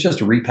 so it was just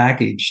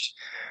repackaged,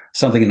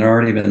 something that had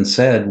already been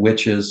said,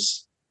 which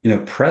is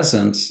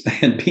presence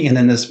and being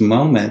in this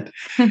moment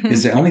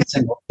is the only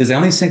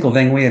single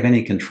thing we have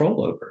any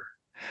control over.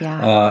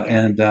 Yeah.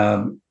 And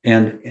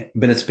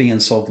but it's being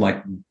sold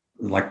like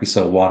we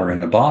sell water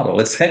in a bottle.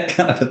 It's that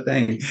kind of a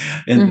thing.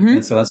 And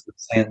Hmm. so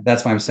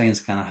that's why I'm saying it's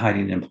kind of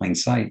hiding in plain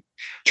sight.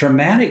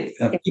 Traumatic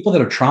people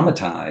that are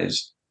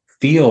traumatized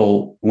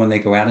feel when they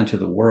go out into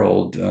the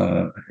world,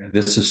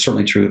 this is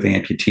certainly true of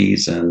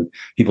amputees and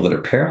people that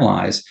are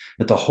paralyzed,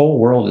 that the whole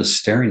world is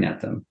staring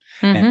at them.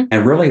 Mm-hmm.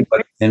 And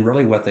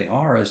really what they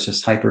are is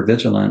just hyper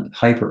vigilant,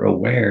 hyper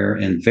aware,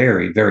 and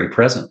very, very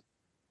present.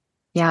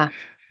 Yeah.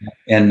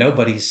 And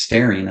nobody's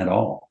staring at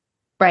all.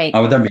 Right.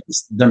 Oh,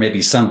 there may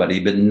be somebody,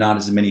 but not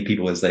as many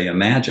people as they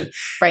imagine.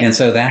 Right. And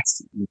so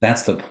that's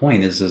the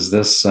point. Is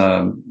this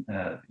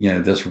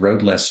this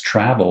road less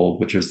traveled,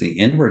 which is the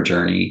inward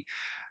journey,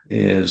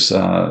 is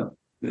now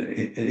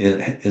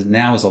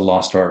is a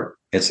lost art.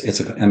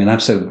 I mean,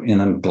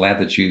 I'm glad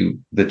that you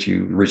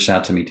reached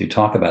out to me to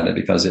talk about it,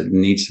 because it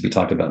needs to be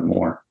talked about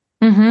more.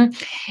 Mm-hmm.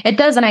 It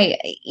does, and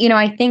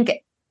I think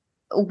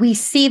we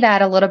see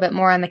that a little bit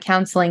more on the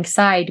counseling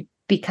side,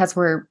 because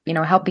we're,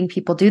 helping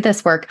people do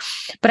this work.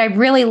 But I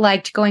really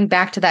liked going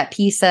back to that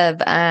piece of,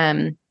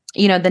 the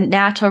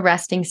natural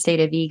resting state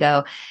of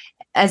ego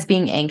as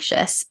being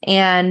anxious.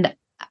 And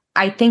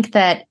I think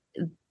that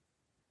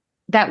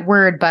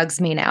word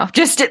bugs me now,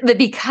 just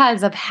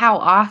because of how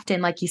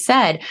often, like you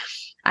said,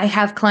 I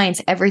have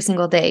clients every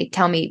single day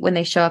tell me when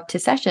they show up to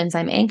sessions,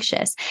 I'm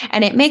anxious.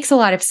 And it makes a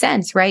lot of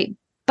sense, right?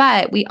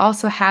 But we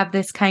also have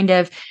this kind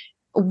of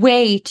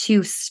way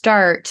to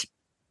start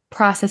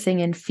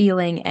processing and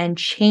feeling and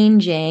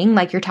changing,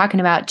 like you're talking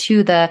about,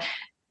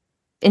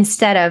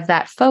 instead of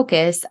that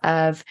focus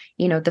of,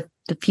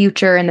 the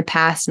future and the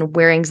past and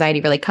where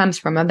anxiety really comes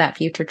from, of that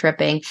future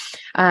tripping,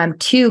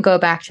 to go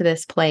back to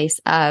this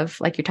place of,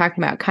 like you're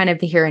talking about, kind of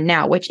the here and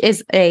now, which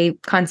is a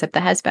concept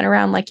that has been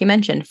around, like you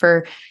mentioned,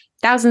 for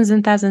thousands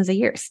and thousands of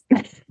years.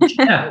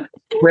 Yeah.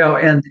 Well,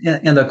 and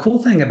the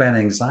cool thing about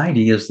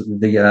anxiety is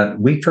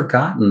we've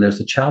forgotten there's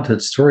a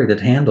childhood story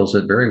that handles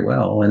it very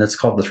well, and it's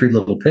called The Three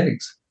Little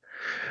Pigs.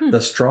 The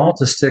straw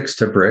to sticks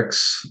to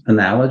bricks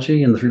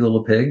analogy in The Three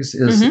Little Pigs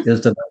is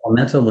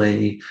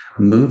developmentally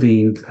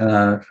moving.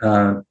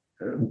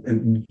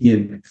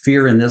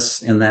 Fear in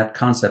that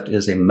concept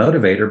is a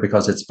motivator,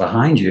 because it's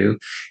behind you.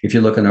 If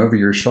you're looking over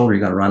your shoulder,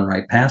 you're going to run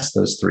right past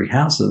those three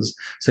houses.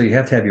 So you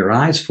have to have your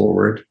eyes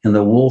forward, and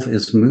the wolf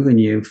is moving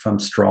you from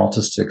straw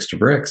to sticks to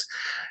bricks.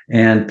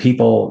 And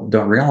people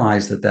don't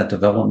realize that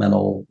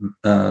developmental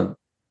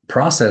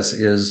process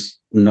is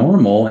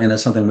normal, and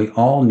it's something we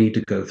all need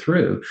to go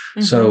through.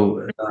 Mm-hmm.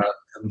 So,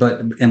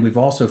 and we've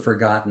also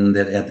forgotten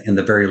that in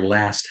the very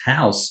last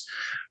house,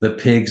 the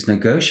pigs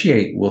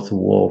negotiate with the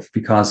wolf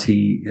because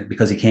he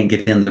can't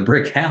get in the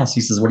brick house. He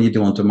says, "What are you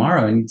doing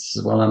tomorrow?" And he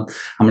says, "Well, I'm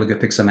going to go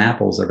pick some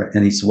apples."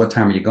 And he says, "What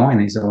time are you going?"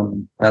 And he said, "Well,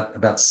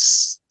 about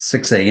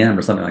 6 a.m.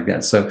 or something like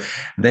that." So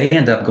they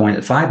end up going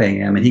at 5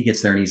 a.m. and he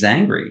gets there and he's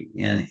angry.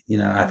 And,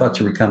 "I thought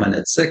you were coming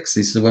at 6.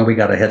 He says, "Well, we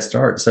got a head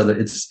start." So that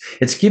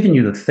it's giving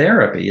you the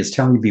therapy. It's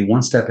telling you to be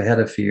one step ahead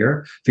of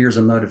fear. Fear is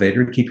a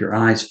motivator. Keep your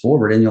eyes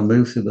forward and you'll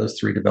move through those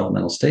three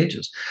developmental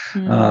stages.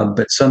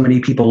 But so many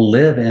people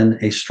live in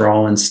a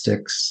straw and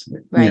sticks,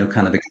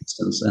 kind of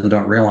existence, and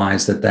don't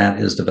realize that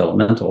is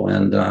developmental.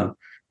 And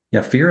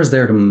fear is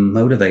there to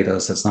motivate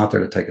us. It's not there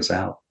to take us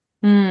out.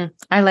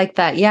 I like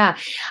that. Yeah.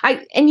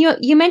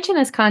 You mentioned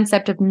this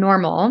concept of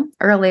normal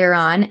earlier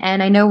on,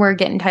 and I know we're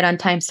getting tight on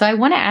time. So I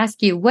want to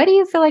ask you, what do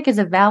you feel like is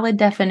a valid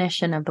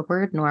definition of the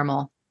word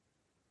normal?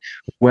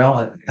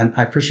 Well, and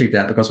I appreciate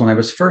that, because when I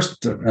was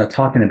first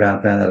talking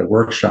about that at a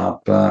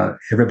workshop,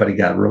 everybody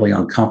got really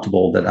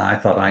uncomfortable that I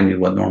thought I knew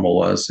what normal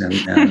was. And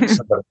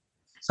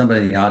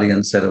somebody in the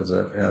audience said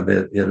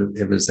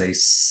it was a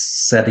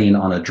setting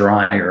on a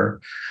dryer,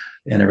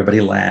 and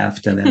everybody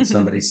laughed. And then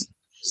somebody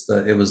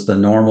it was the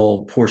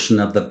normal portion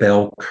of the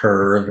bell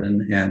curve,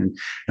 and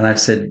I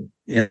said,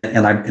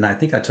 and I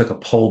think I took a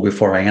poll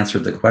before I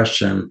answered the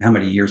question, how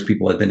many years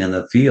people had been in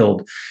the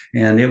field,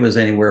 and it was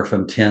anywhere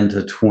from 10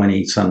 to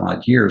 20 some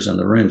odd years in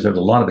the room. So there was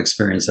a lot of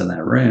experience in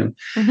that room.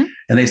 Mm-hmm.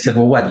 And they said,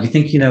 "Well, what, you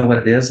think you know what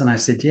it is?" And I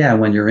said, "Yeah,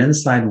 when your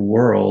inside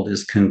world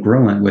is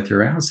congruent with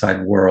your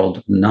outside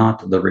world,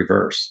 not the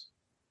reverse."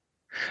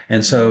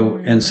 And so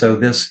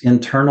this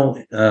internal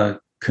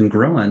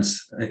congruence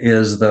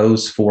is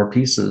those four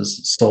pieces: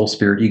 soul,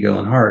 spirit, ego,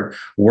 and heart,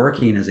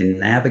 working as a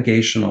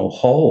navigational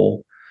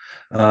whole.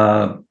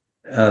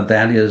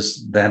 That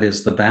is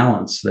the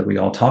balance that we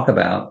all talk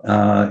about.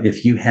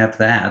 If you have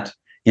that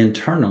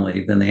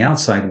internally, then the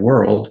outside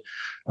world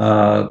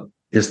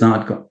is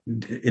not.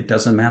 It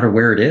doesn't matter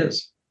where it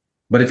is.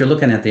 But if you're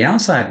looking at the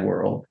outside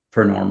world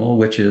for normal,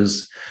 which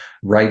is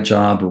right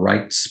job,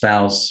 right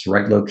spouse,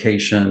 right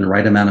location,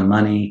 right amount of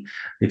money,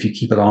 if you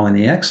keep it all in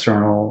the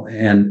external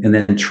and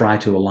then try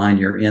to align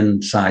your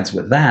insides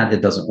with that,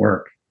 it doesn't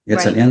work.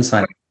 It's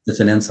right. It's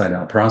an inside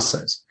out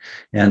process.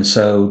 And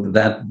so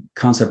that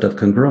concept of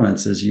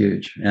congruence is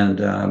huge. And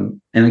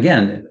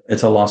again,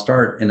 it's a lost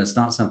art, and it's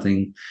not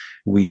something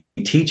we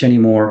teach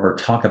anymore or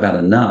talk about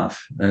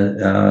enough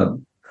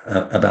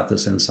about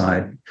this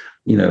inside,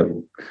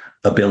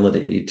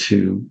 ability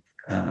to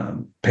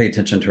pay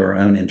attention to our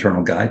own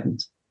internal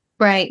guidance.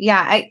 Right.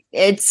 Yeah.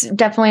 It's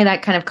definitely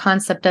that kind of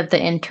concept of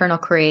the internal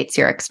creates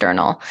your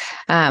external,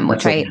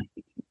 which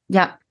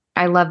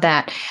I love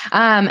that.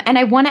 And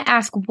I want to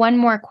ask one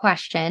more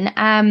question.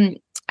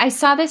 I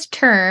saw this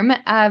term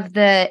of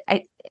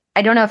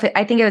I don't know if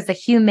I think it was the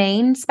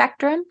humane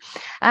spectrum.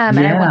 And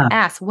I want Yeah. to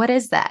ask, what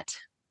is that?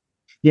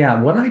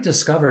 Yeah, what I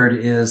discovered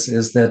is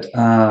that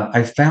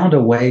I found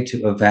a way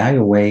to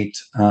evaluate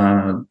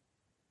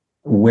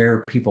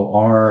where people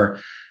are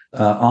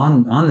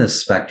on this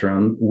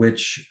spectrum,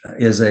 which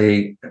is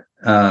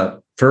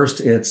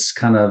first, it's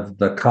kind of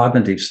the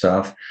cognitive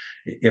stuff.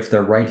 If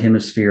they're right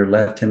hemisphere,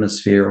 left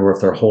hemisphere, or if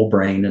they're whole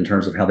brain in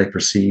terms of how they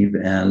perceive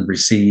and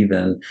receive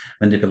and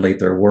manipulate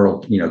their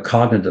world,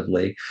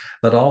 cognitively,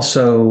 but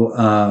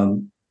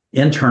also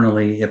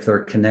internally, if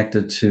they're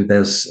connected to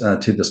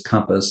this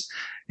compass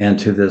and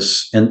to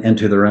this and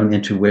to their own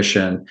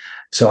intuition.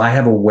 So I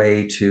have a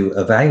way to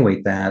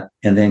evaluate that,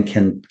 and then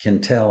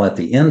can tell at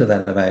the end of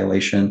that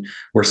evaluation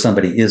where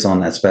somebody is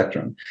on that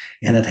spectrum.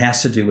 And it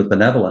has to do with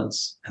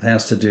benevolence. It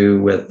has to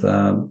do with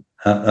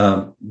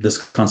this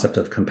concept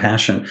of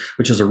compassion,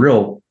 which is a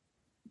real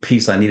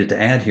piece I needed to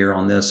add here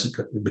on this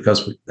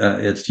because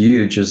it's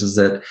huge. Is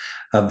that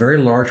a very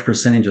large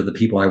percentage of the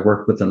people I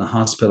work with in the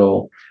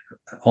hospital,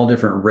 all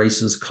different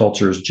races,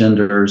 cultures,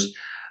 genders,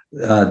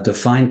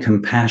 define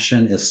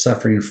compassion as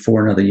suffering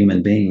for another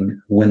human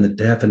being when the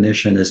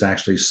definition is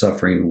actually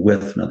suffering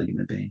with another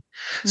human being.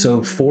 Mm-hmm.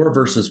 So for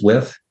versus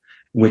with,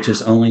 which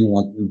is only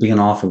being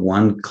off of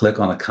one click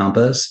on a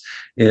compass,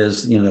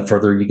 is, the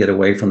further you get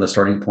away from the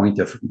starting point,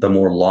 the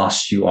more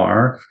lost you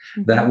are.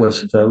 Mm-hmm. That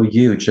was so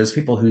huge. Those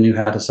people who knew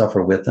how to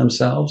suffer with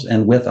themselves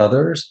and with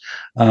others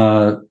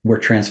were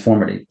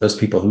transformative. Those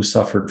people who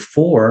suffered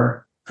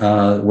for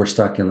we're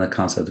stuck in the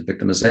concept of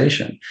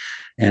victimization,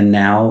 and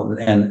now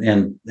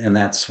and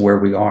that's where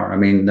we are. I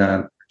mean,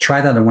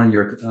 try that on one of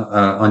your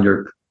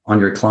on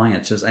your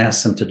clients. Just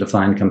ask them to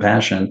define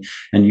compassion,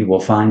 and you will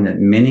find that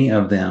many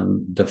of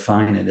them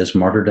define it as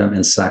martyrdom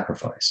and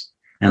sacrifice,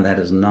 and that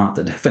is not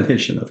the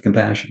definition of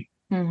compassion.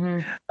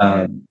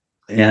 Mm-hmm.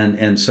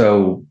 And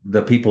so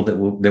the people that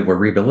were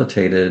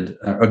rehabilitated,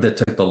 or that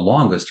took the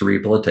longest to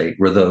rehabilitate,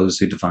 were those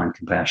who defined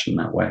compassion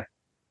that way.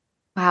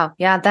 Wow.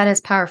 Yeah, that is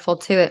powerful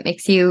too.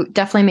 It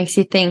definitely makes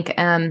you think.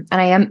 And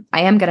I am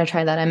going to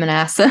try that. I'm going to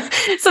ask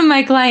some of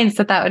my clients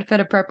that would fit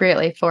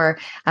appropriately for,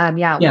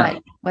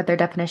 what their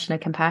definition of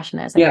compassion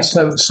is. Yeah.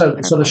 So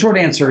the short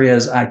answer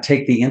is I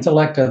take the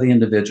intellect of the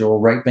individual,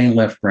 right brain,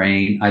 left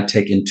brain. I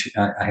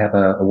have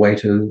a way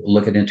to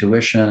look at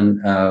intuition,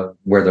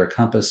 where their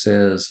compass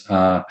is,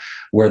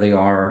 where they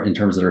are in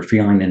terms of their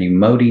feeling and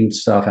emoting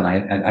stuff. And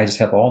I just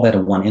have all that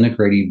in one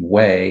integrated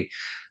way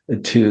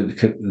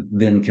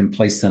then can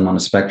place them on a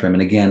spectrum.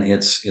 And again,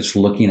 it's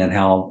looking at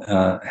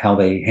how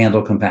they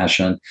handle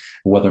compassion,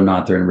 whether or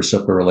not they're in a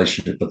reciprocal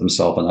relationship with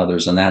themselves and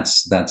others. And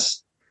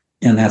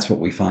that's what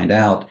we find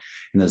out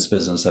in this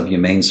business of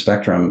humane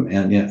spectrum.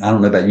 And I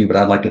don't know about you, but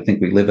I'd like to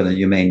think we live in a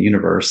humane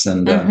universe.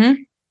 And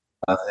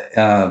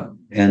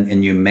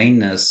and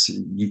humaneness,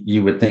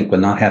 you would think, would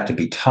not have to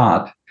be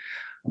taught,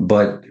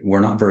 but we're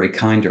not very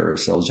kind to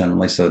ourselves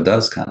generally, so it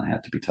does kind of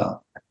have to be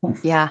taught.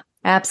 Yeah.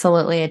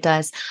 Absolutely, it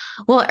does.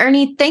 Well,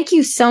 Ernie, thank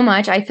you so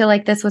much. I feel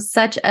like this was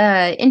such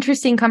an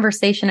interesting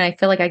conversation. I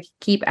feel like I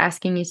keep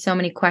asking you so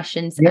many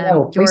questions.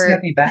 Yeah, please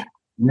have me back.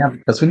 Yeah,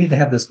 because we need to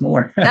have this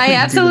more.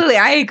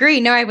 I agree.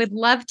 No, I would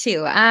love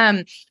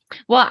to.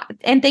 Well,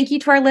 and thank you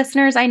to our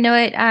listeners. I know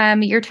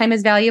your time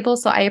is valuable,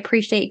 so I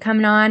appreciate you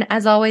coming on.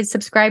 As always,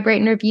 subscribe, rate,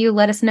 and review.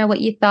 Let us know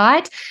what you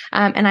thought.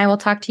 And I will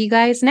talk to you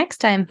guys next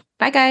time.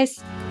 Bye, guys.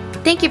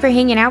 Thank you for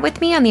hanging out with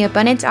me on the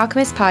Abundance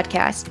Alchemist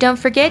podcast. Don't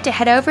forget to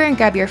head over and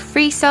grab your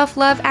free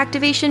self-love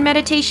activation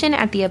meditation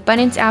at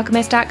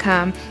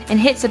theabundancealchemist.com and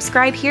hit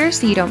subscribe here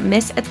so you don't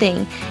miss a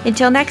thing.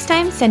 Until next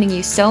time, sending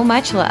you so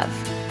much love.